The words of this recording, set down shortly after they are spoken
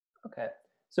Okay.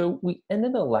 So we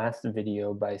ended the last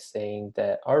video by saying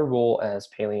that our role as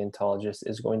paleontologists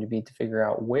is going to be to figure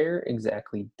out where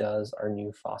exactly does our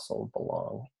new fossil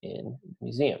belong in the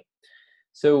museum.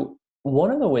 So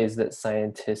one of the ways that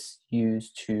scientists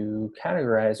use to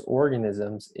categorize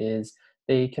organisms is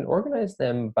they can organize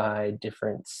them by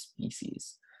different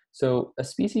species. So a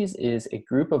species is a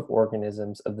group of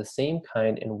organisms of the same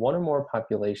kind in one or more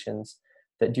populations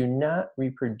that do not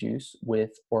reproduce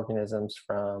with organisms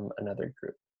from another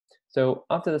group. So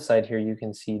off to the side here, you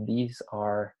can see these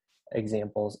are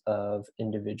examples of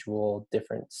individual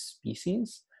different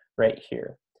species right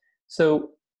here. So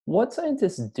what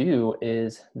scientists do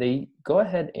is they go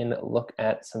ahead and look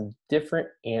at some different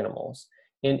animals.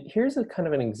 And here's a kind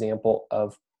of an example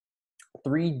of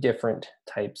three different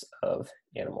types of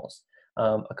animals.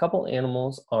 A couple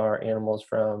animals are animals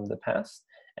from the past,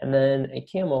 and then a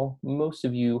camel, most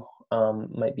of you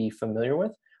might be familiar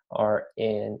with, are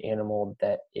an animal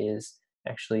that is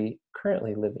actually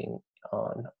currently living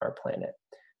on our planet.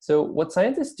 So, what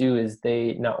scientists do is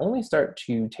they not only start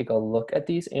to take a look at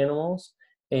these animals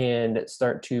and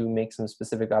start to make some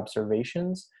specific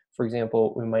observations. For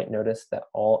example, we might notice that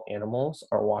all animals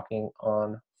are walking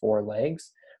on four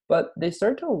legs, but they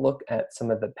start to look at some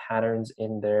of the patterns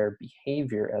in their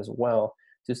behavior as well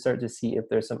to start to see if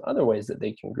there's some other ways that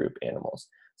they can group animals.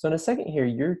 So in a second here,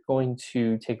 you're going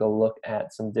to take a look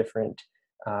at some different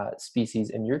species,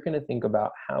 and you're going to think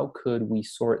about how could we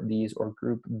sort these or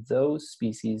group those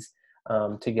species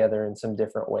together in some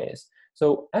different ways.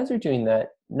 So as you're doing that,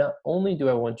 not only do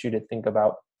I want you to think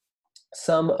about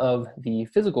some of the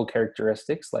physical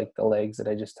characteristics, like the legs that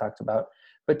I just talked about,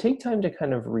 but take time to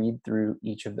kind of read through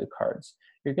each of the cards.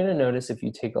 You're going to notice if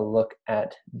you take a look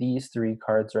at these three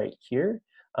cards right here,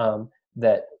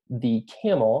 that the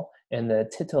camel and the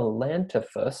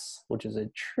Titilantophus, which is a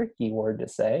tricky word to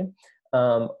say,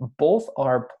 both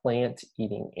are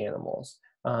plant-eating animals.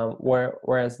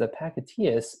 Whereas the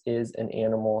Pachytaeus is an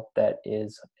animal that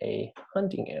is a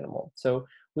hunting animal. So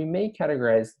we may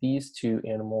categorize these two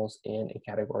animals in a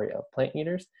category of plant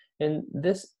eaters, and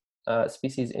this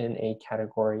species in a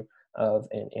category of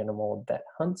an animal that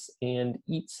hunts and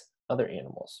eats other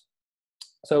animals.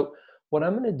 So what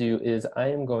I'm going to do is I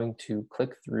am going to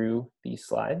click through these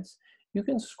slides. You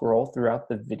can scroll throughout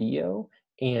the video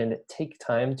and take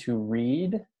time to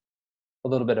read a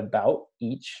little bit about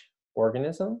each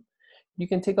organism. You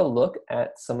can take a look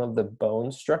at some of the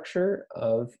bone structure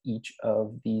of each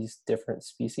of these different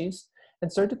species and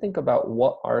start to think about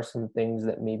what are some things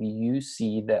that maybe you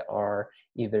see that are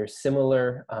either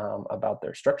similar about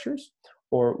their structures,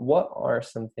 or what are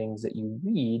some things that you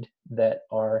read that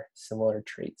are similar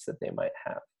traits that they might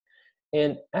have.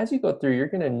 And as you go through, you're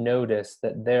going to notice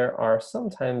that there are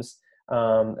sometimes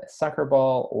a soccer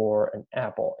ball or an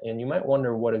apple, and you might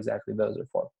wonder what exactly those are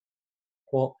for.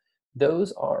 Well,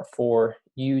 those are for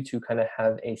you to kind of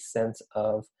have a sense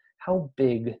of how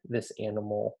big this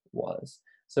animal was.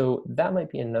 So that might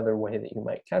be another way that you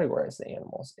might categorize the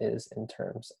animals is in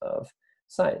terms of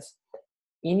size.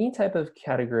 Any type of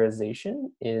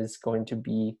categorization is going to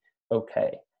be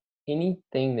okay.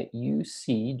 Anything that you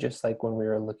see, just like when we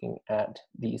were looking at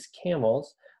these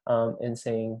camels and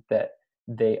saying that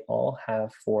they all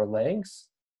have four legs,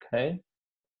 okay,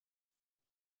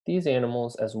 these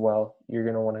animals as well, you're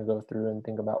going to want to go through and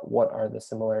think about what are the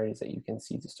similarities that you can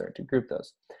see to start to group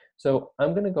those. So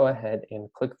I'm going to go ahead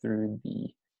and click through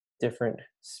the different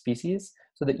species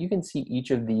so that you can see each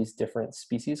of these different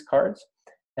species cards,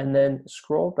 and then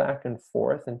scroll back and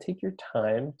forth and take your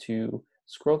time to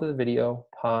scroll through the video,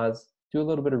 pause, do a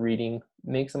little bit of reading,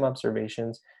 make some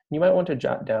observations. You might want to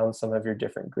jot down some of your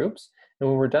different groups. And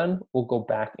when we're done, we'll go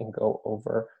back and go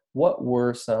over what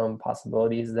were some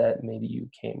possibilities that maybe you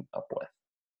came up with.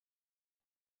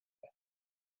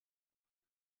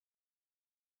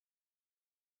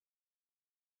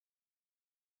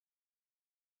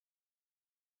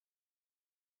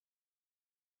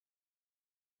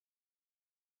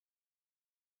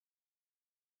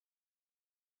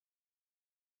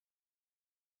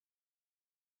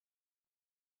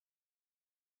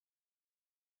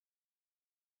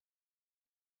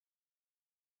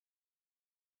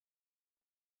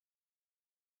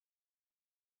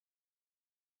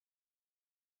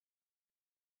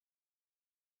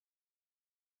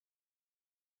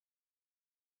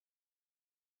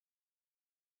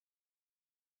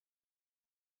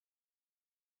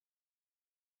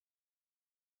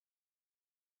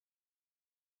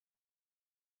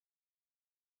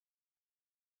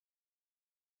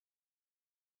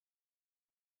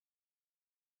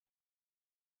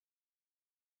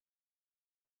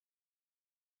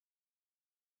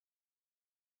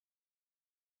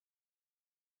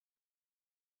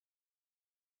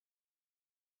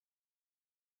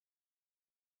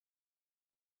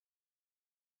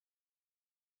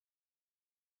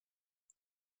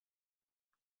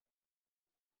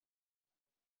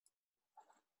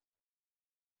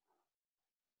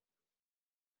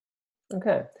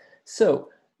 Okay, so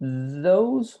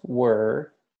those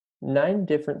were 9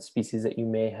 different species that you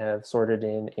may have sorted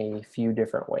in a few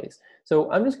different ways.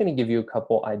 So I'm just going to give you a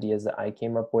couple ideas that I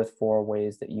came up with for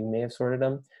ways that you may have sorted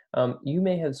them. You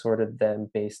may have sorted them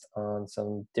based on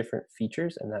some different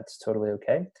features, and that's totally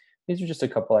okay. These are just a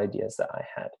couple ideas that I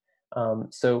had.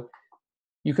 So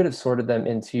you could have sorted them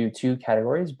into 2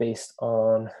 categories based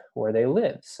on where they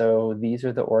live. So these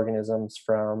are the organisms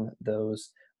from those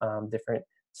different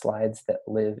slides that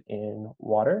live in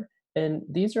water. And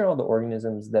these are all the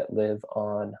organisms that live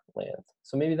on land.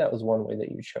 So maybe that was one way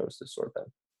that you chose to sort them.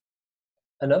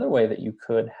 Another way that you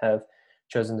could have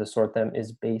chosen to sort them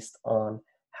is based on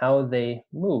how they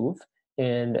move.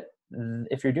 And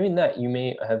if you're doing that, you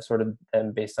may have sorted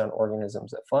them based on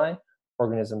organisms that fly,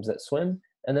 organisms that swim,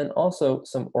 and then also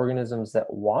some organisms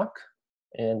that walk.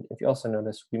 And if you also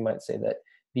notice, we might say that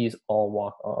these all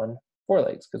walk on 4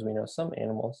 legs because we know some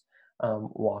animals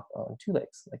walk on 2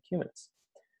 legs, like humans.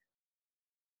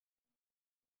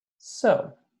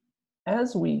 So,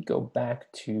 as we go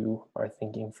back to our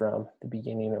thinking from the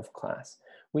beginning of class,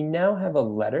 we now have a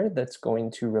letter that's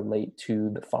going to relate to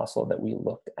the fossil that we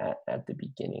looked at the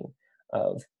beginning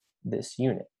of this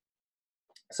unit.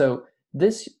 So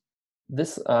this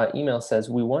email says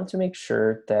we want to make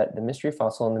sure that the mystery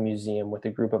fossil in the museum with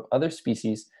a group of other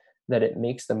species that it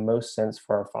makes the most sense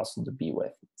for our fossil to be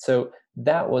with. So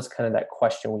that was kind of that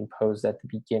question we posed at the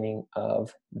beginning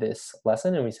of this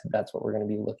lesson, and we said that's what we're going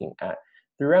to be looking at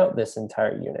throughout this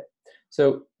entire unit.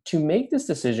 So to make this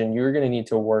decision, you're going to need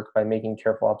to work by making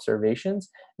careful observations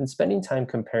and spending time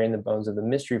comparing the bones of the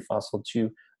mystery fossil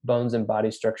to bones and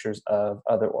body structures of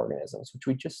other organisms, which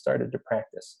we just started to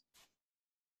practice.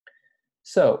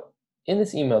 So, in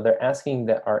this email, they're asking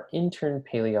that our intern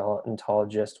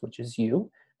paleontologist, which is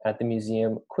you, at the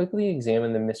museum, quickly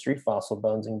examine the mystery fossil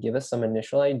bones and give us some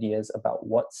initial ideas about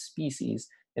what species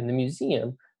in the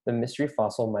museum the mystery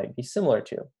fossil might be similar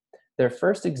to. Their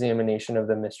first examination of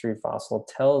the mystery fossil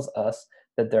tells us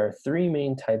that there are 3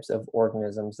 main types of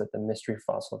organisms that the mystery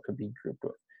fossil could be grouped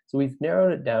with. So we've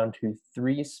narrowed it down to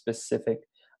 3 specific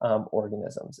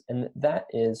organisms, and that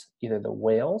is either the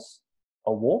whales,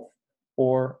 a wolf,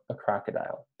 or a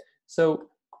crocodile. So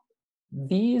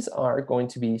these are going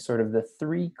to be sort of the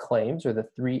 3 claims or the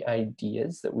 3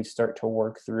 ideas that we start to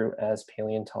work through as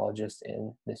paleontologists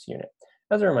in this unit.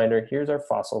 As a reminder, here's our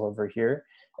fossil over here.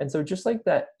 And so just like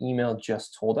that email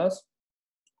just told us,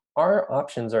 our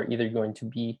options are either going to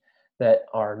be that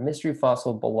our mystery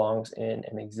fossil belongs in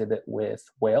an exhibit with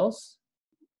whales.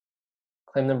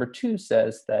 Claim number 2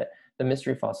 says that the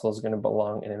mystery fossil is going to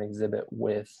belong in an exhibit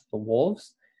with the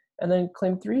wolves. And then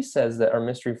claim 3 says that our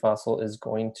mystery fossil is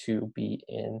going to be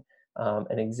in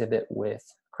an exhibit with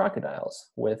crocodiles,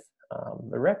 with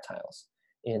the reptiles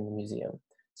in the museum.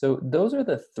 So those are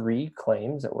the 3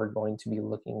 claims that we're going to be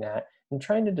looking at and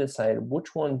trying to decide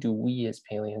which one do we as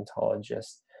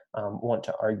paleontologists want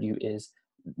to argue is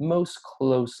most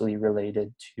closely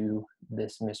related to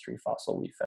this mystery fossil we found.